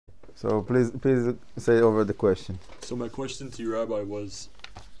So please say over the question. So my question to you, Rabbi, was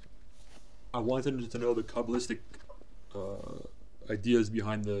I wanted to know the Kabbalistic ideas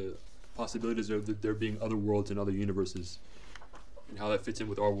behind the possibilities of there being other worlds and other universes, and how that fits in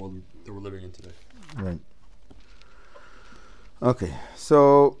with our world that we're living in today. Right. Okay.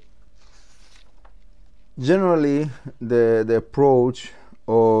 So generally, the approach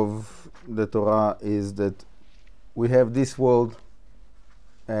of the Torah is that we have this world,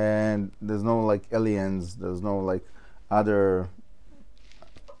 and there's no like aliens, there's no like other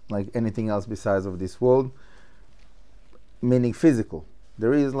like anything else besides of this world, meaning physical.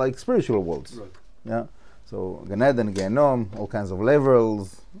 There is like spiritual worlds. Right. Yeah. So Gan Eden, Gehenom, all kinds of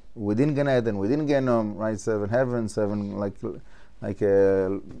levels within Gan Eden, within Gehenom, right? 7 heavens, 7 levels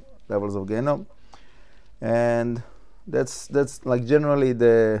of Gehenom, and that's like generally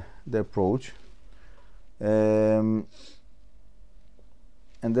the approach, and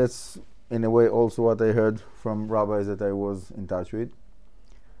that's in a way also what I heard from rabbis that I was in touch with.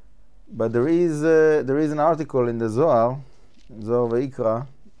 But there is an article in the Zohar Vayikra,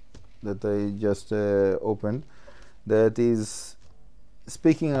 that I just opened, that is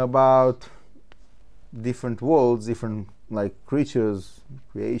speaking about different worlds, different like creatures,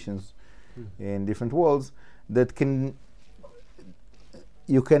 creations in different worlds, that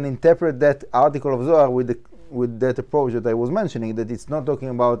you can interpret that article of Zohar with that approach that I was mentioning, that it's not talking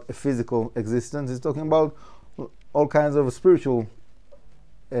about a physical existence, it's talking about all kinds of spiritual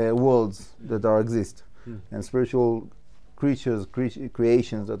worlds that exist, and spiritual creatures,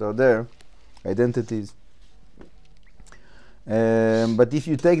 creations that are there, identities. But if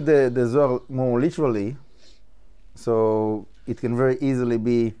you take the Zohar more literally, so it can very easily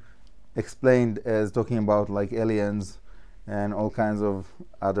be explained as talking about like aliens and all kinds of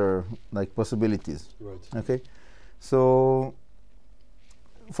other like possibilities. Right. Okay, so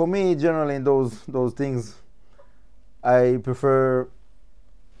for me, generally in those things, I prefer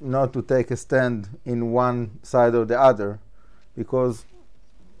not to take a stand in one side or the other, because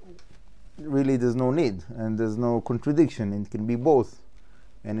really there's no need and there's no contradiction. It can be both,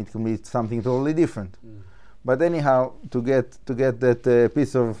 and it can be something totally different. But anyhow, to get that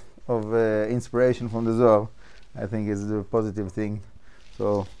piece of inspiration from the Zohar, I think is a positive thing.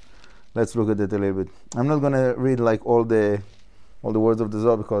 So let's look at it a little bit. I'm not going to read like all the words of the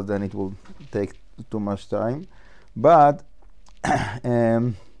Zohar, because then it will take too much time. But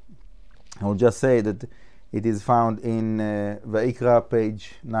I will just say that it is found in Vayikra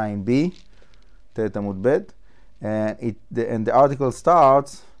page 9b, Tet Amud Bet, and the article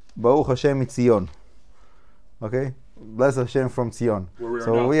starts Baruch Hashem Mitzion. Okay, bless Hashem from Zion.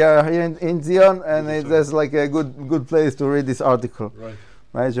 So we are here in Zion, and that's like a good place to read this article. Right.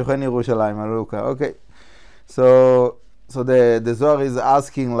 Shochen Yerushalayim, Haluka. Okay, so the Zohar is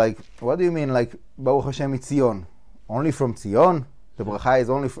asking like, what do you mean like Baruch Hashem Mitzion? Only from Zion? The bracha is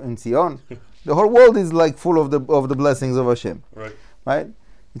only in Zion? The whole world is like full of the blessings of Hashem. Right?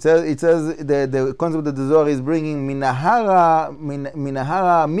 It says the concept that the Zohar is bringing minahara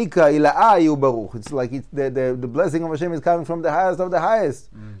mika ila ayu baruch. It's like the blessing of Hashem is coming from the highest of the highest,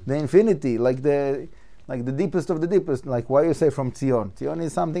 the infinity, like the deepest of the deepest. Like, why you say from Zion? Zion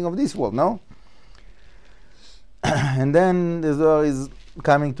is something of this world, no? And then the Zohar is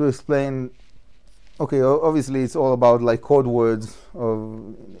coming to explain. Okay, obviously it's all about like code words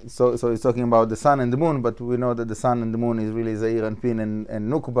so it's talking about the sun and the moon, but we know that the sun and the moon is really Zair and Pin and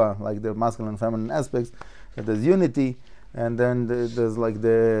Nukba, like the masculine and feminine aspects. That there's unity, and then there's like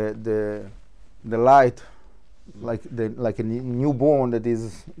the light, like a newborn that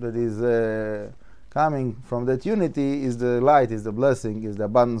is coming from that unity, is the light, is the blessing, is the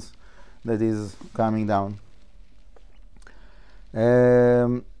abundance that is coming down.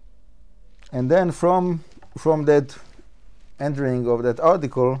 And then from that entering of that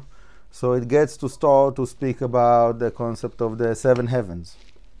article, so it gets to start to speak about the concept of the 7 heavens.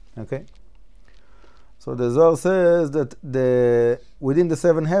 Okay? So the Zohar says that within the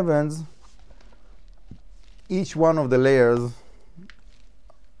 7 heavens, each one of the layers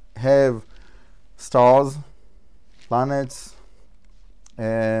have stars, planets,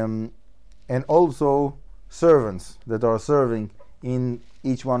 and also servants that are serving in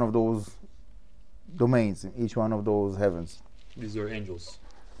each one of those domains, in each one of those heavens. These are angels.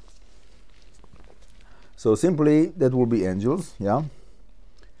 So simply, that will be angels, yeah.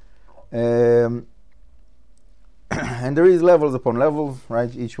 And there is levels upon levels,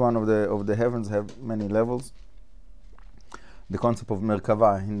 right? Each one of the heavens have many levels. The concept of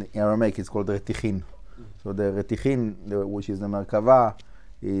Merkava in Aramaic is called Retichin. So the Retichin, which is the Merkava,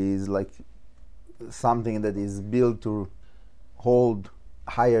 is like something that is built to hold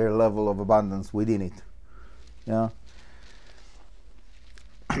higher level of abundance within it. Yeah.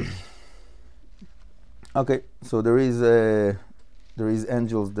 Okay, so there is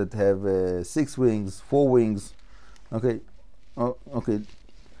angels that have 6 wings, 4 wings. Okay, okay.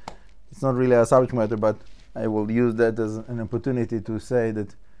 It's not really a subject matter, but I will use that as an opportunity to say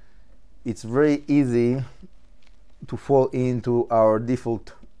that it's very easy to fall into our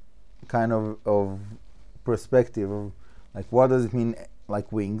default kind of perspective of like, what does it mean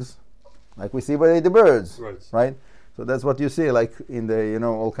like wings, like we see by the birds, right? So that's what you see like in the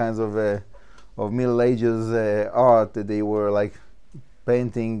all kinds of Middle Ages art, that they were like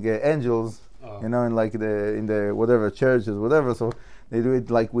painting angels, in like in the whatever churches, whatever. So they do it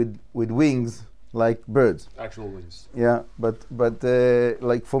like with wings, like birds. Actual wings. Yeah, but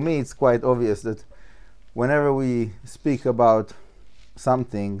like for me, it's quite obvious that whenever we speak about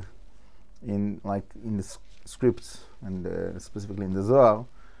something in the scripts and specifically in the Zohar,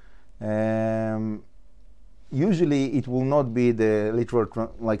 usually it will not be the literal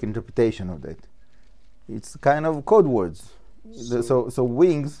interpretation of that. It's kind of code words. So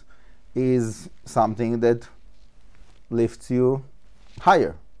wings is something that lifts you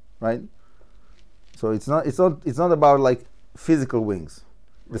higher, right? So it's not about like physical wings.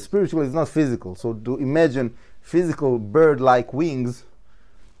 The spiritual is not physical. So to imagine physical bird-like wings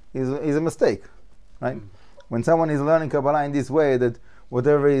is a mistake, right? When someone is learning Kabbalah in this way, that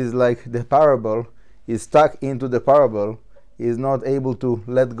whatever is like the parable is stuck into the parable, is not able to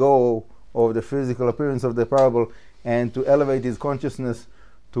let go of the physical appearance of the parable and to elevate his consciousness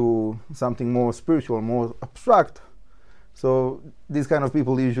to something more spiritual, more abstract. So these kind of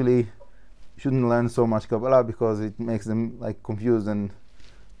people usually shouldn't learn so much Kabbalah, because it makes them like confused and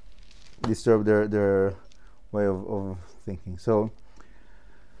disturb their way of thinking. So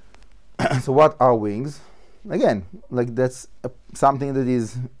so what are wings? Again, like that's something that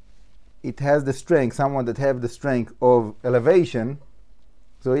is, it has the strength, someone that have the strength of elevation.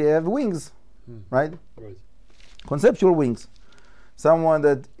 So you have wings, right? Right. Conceptual wings. Someone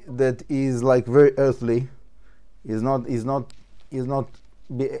that is like very earthly, is not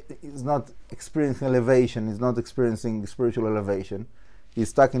experiencing elevation, is not experiencing spiritual elevation. He's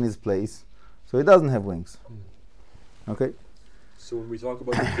stuck in his place, so he doesn't have wings. Okay. So when we talk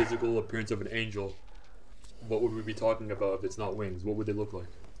about the physical appearance of an angel, what would we be talking about if it's not wings? What would they look like?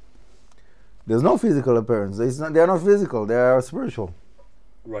 There's no physical appearance. They are not physical. They are spiritual.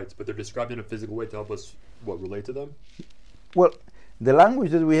 Right, but they're described in a physical way to help us relate to them. Well, the language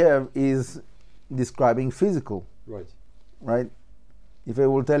that we have is describing physical. Right. Right. If I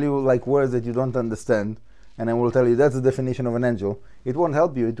will tell you like words that you don't understand, and I will tell you that's the definition of an angel, it won't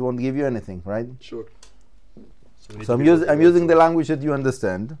help you. It won't give you anything, right? Sure. So I'm using the language that you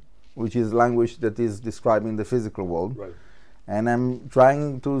understand, which is language that is describing the physical world. Right. And I'm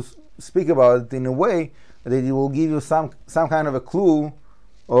trying to speak about it in a way that it will give you some kind of a clue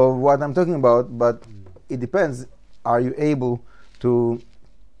of what I'm talking about, but it depends. Are you able to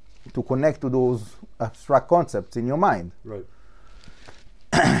connect to those abstract concepts in your mind? Right.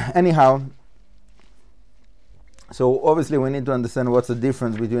 Anyhow, so obviously we need to understand what's the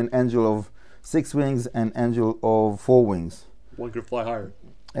difference between angel of 6 wings and angel of 4 wings. One could fly higher.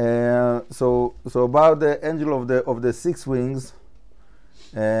 So about the angel of the 6 wings,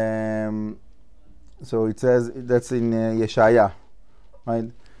 so it says, that's in Yeshaya,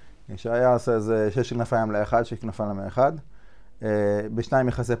 right? Yeshaya says, שש כנפיים לאחד, שש כנפיים לאחד, בשתיים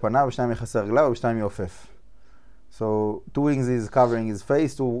יכסה פניו, בשתיים יכסה רגליו, ובשתיים יעופף. So 2 wings is covering his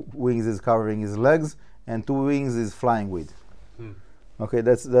face, 2 wings is covering his legs, and 2 wings is flying with. Okay,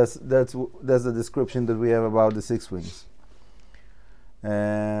 that's the description that we have about the 6 wings.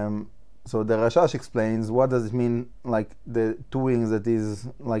 So the Rashash explains what does it mean, like the 2 wings that is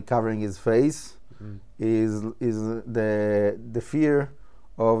like covering his face is the fear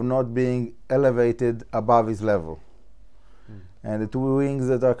of not being elevated above his level. And the 2 wings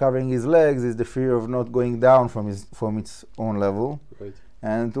that are covering his legs is the fear of not going down from its own level. Right.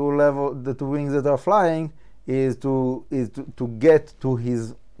 And the 2 wings that are flying is to get to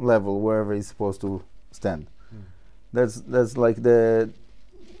his level, wherever he's supposed to stand. That's like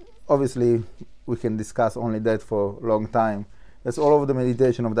obviously we can discuss only that for a long time. That's all of the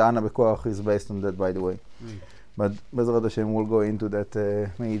meditation of the Ana Bekoach is based on that, by the way. But Bezrat Hashem will go into that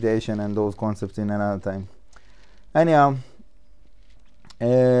meditation and those concepts in another time. Anyhow,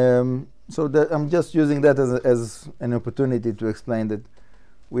 so I'm just using that as an opportunity to explain that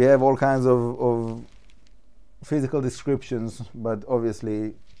we have all kinds of physical descriptions, but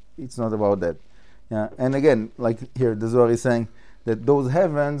obviously it's not about that. Yeah, and again, like here, the Zohar is saying that those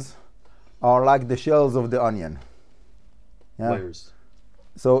heavens are like the shells of the onion. Yeah? Layers.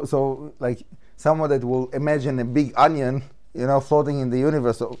 So like someone that will imagine a big onion, you know, floating in the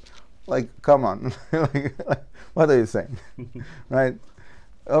universe. So, like, come on, like, what are you saying, right?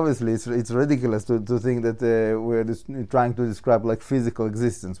 Obviously, it's ridiculous to think that we're trying to describe like physical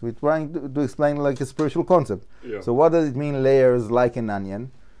existence. We're trying to explain like a spiritual concept. Yeah. So what does it mean, layers like an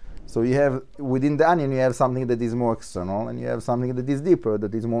onion? So you have, within the onion, you have something that is more external, and you have something that is deeper,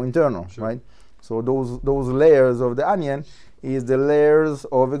 that is more internal, Sure. right? So those layers of the onion is the layers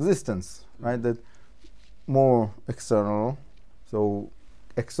of existence, right? That more external. So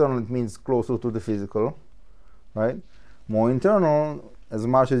external, it means closer to the physical, right? More internal, as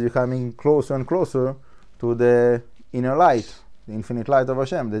much as you're coming closer and closer to the inner light, the infinite light of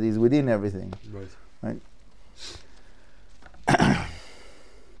Hashem that is within everything. Right.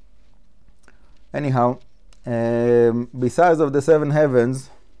 Anyhow, besides of the 7 heavens,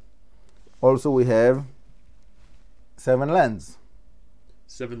 also we have 7 lands.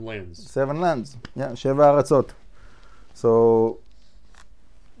 7 lands. 7 lands. Yeah, Sheva Aratzot. So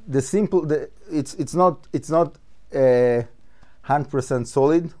it's not 100%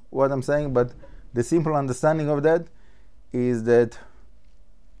 solid what I'm saying, but the simple understanding of that is that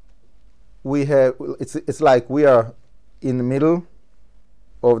we have, it's like we are in the middle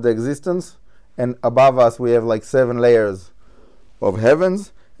of the existence, and above us we have like 7 layers of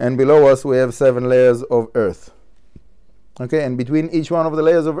heavens, and below us we have 7 layers of earth. Okay, and between each one of the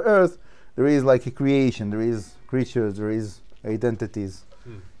layers of earth there is like a creation, there is creatures, there is identities.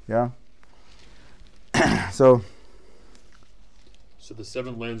 Yeah. So the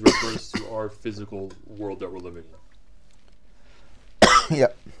 7 lands refers to our physical world that we're living in.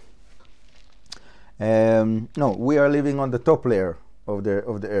 Yeah. No, we are living on the top layer of the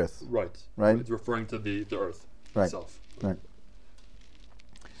earth. Right. Right. It's referring to the earth itself. Right.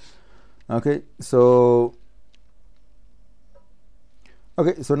 Okay. So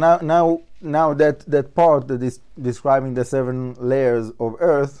now that part that is describing the 7 layers of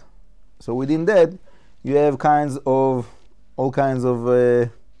earth. So within that you have all kinds of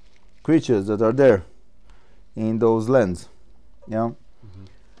creatures that are there in those lands. Yeah.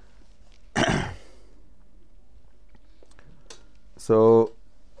 Mm-hmm. So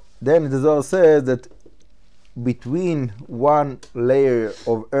then the Zohar says that between one layer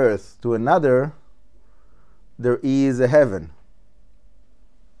of earth to another there is a heaven.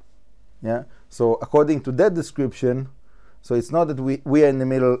 Yeah. So according to that description, so it's not that we are in the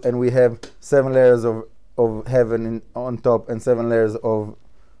middle and we have 7 layers of heaven on top and 7 layers of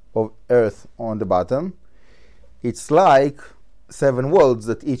earth on the bottom. It's like 7 worlds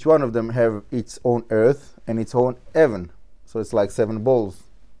that each one of them have its own earth and its own heaven. So it's like 7 balls,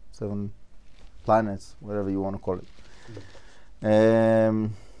 7 planets, whatever you want to call it.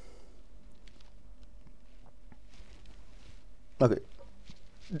 Okay.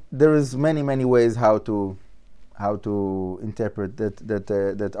 There is many ways how to interpret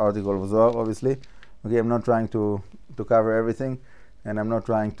that article of Zohar, obviously. Okay, I'm not trying to cover everything, and I'm not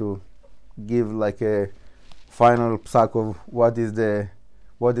trying to give like a final psak of what is the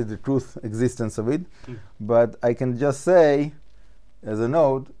truth existence of it. But I can just say as a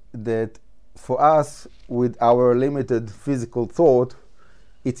note that for us, with our limited physical thought,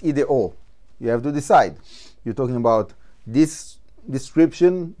 it's either or. You have to decide. You're talking about this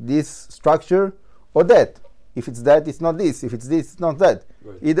description, this structure, or that. If it's that, it's not this. If it's this, it's not that.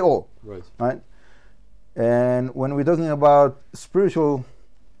 Right. Either or. Right. And when we're talking about spiritual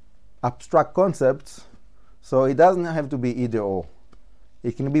abstract concepts, so it doesn't have to be either or.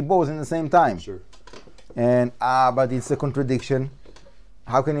 It can be both in the same time. Sure. And but it's a contradiction.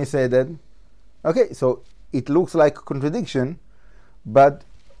 How can you say that? Okay, so it looks like a contradiction, but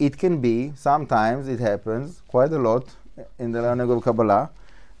it can be, sometimes it happens quite a lot in the learning of Kabbalah,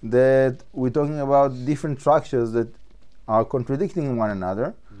 that we're talking about different structures that are contradicting one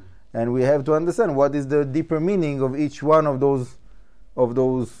another, and we have to understand what is the deeper meaning of each one of those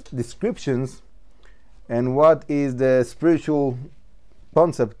descriptions, and what is the spiritual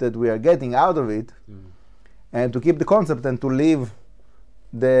concept that we are getting out of it, and to keep the concept and to leave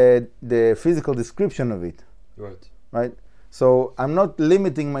the physical description of it. Right. So I'm not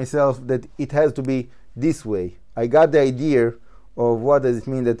limiting myself that it has to be this way. I got the idea of what does it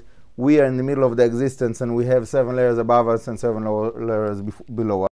mean that we are in the middle of the existence and we have 7 layers above us and 7 layers below us.